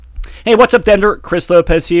Hey, what's up, Denver? Chris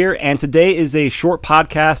Lopez here, and today is a short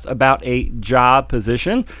podcast about a job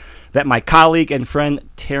position that my colleague and friend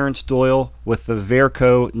Terrence Doyle with the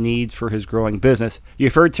Verco needs for his growing business.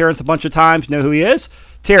 You've heard Terrence a bunch of times, you know who he is.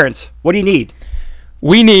 Terrence, what do you need?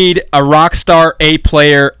 We need a rock star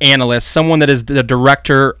A-player analyst, someone that is the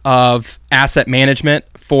director of asset management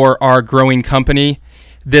for our growing company.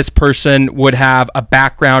 This person would have a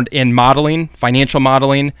background in modeling, financial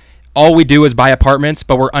modeling. All we do is buy apartments,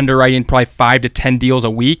 but we're underwriting probably 5 to 10 deals a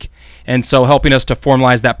week. And so helping us to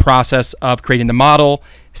formalize that process of creating the model,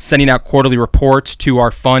 sending out quarterly reports to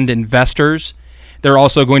our fund investors. They're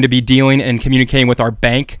also going to be dealing and communicating with our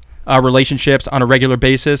bank relationships on a regular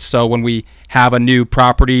basis. So when we have a new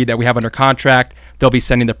property that we have under contract, they'll be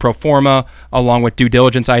sending the pro forma along with due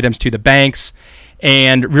diligence items to the banks,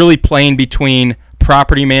 and really playing between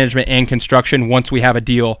property management and construction once we have a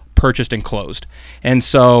deal purchased and closed. And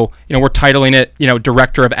so, we're titling it,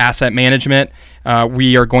 Director of Asset Management.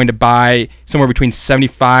 We are going to buy somewhere between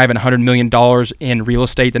 $75 and $100 million in real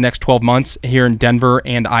estate the next 12 months here in Denver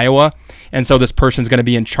and Iowa. And so this person's going to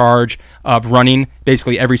be in charge of running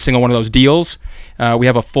basically every single one of those deals. We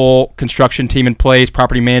have a full construction team in place,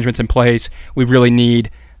 property management's in place. We really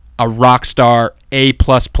need a rock star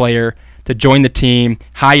A-plus player to join the team,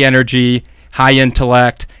 high energy, high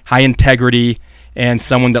intellect, high integrity, and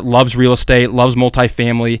someone that loves real estate, loves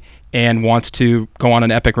multifamily, and wants to go on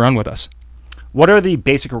an epic run with us. What are the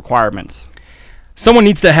basic requirements? Someone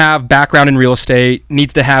needs to have background in real estate,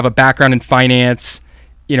 needs to have a background in finance,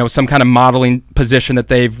 some kind of modeling position that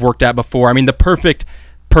they've worked at before. I mean, the perfect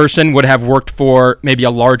person would have worked for maybe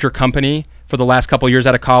a larger company for the last couple of years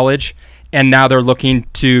out of college, and now they're looking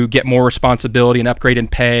to get more responsibility and upgrade in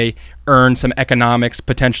pay, earn some economics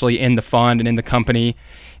potentially in the fund and in the company.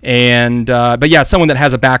 And but yeah, someone that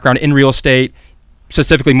has a background in real estate,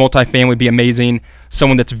 specifically multifamily, would be amazing.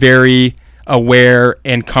 Someone that's very aware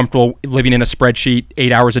and comfortable living in a spreadsheet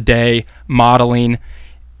 8 hours a day, modeling,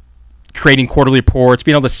 creating quarterly reports,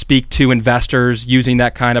 being able to speak to investors using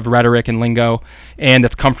that kind of rhetoric and lingo, and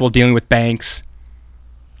that's comfortable dealing with banks.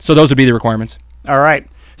 So those would be the requirements. All right.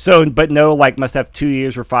 So, but no, must have 2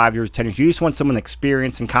 years or 5 years, 10 years. You just want someone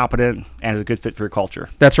experienced and competent and is a good fit for your culture.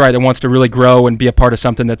 That's right. That wants to really grow and be a part of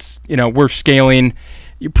something that's, we're scaling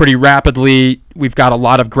pretty rapidly. We've got a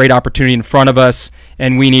lot of great opportunity in front of us,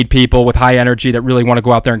 and we need people with high energy that really want to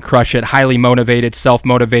go out there and crush it, highly motivated,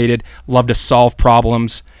 self-motivated, love to solve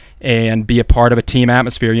problems, and be a part of a team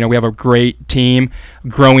atmosphere. We have a great team,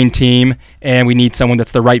 growing team, and we need someone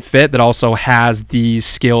that's the right fit that also has these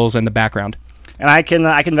skills and the background. And I can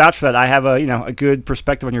vouch for that. I have a good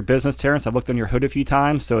perspective on your business, Terrence. I've looked on your hood a few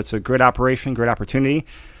times, so it's a great operation, great opportunity.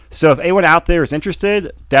 So if anyone out there is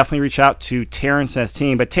interested, definitely reach out to Terrence and his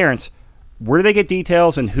team. But Terrence, where do they get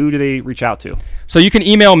details and who do they reach out to? So you can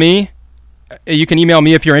email me. You can email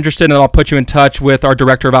me if you're interested, and I'll put you in touch with our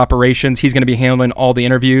director of operations. He's going to be handling all the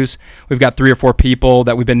interviews. We've got 3 or 4 people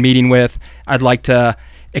that we've been meeting with. I'd like to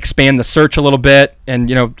expand the search a little bit, and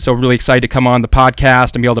so really excited to come on the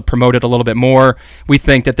podcast and be able to promote it a little bit more. We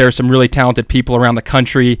think that there's some really talented people around the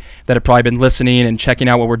country that have probably been listening and checking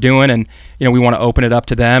out what we're doing, and we want to open it up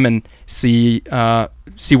to them and see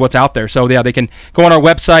what's out there. So yeah, they can go on our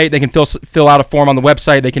website, they can fill out a form on the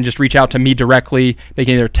website, they can just reach out to me directly, they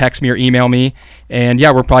can either text me or email me, and yeah,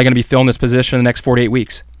 we're probably going to be filling this position in the next 4 to 8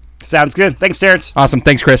 weeks. Sounds good. Thanks, Terrence. Awesome.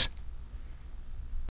 Thanks, Chris.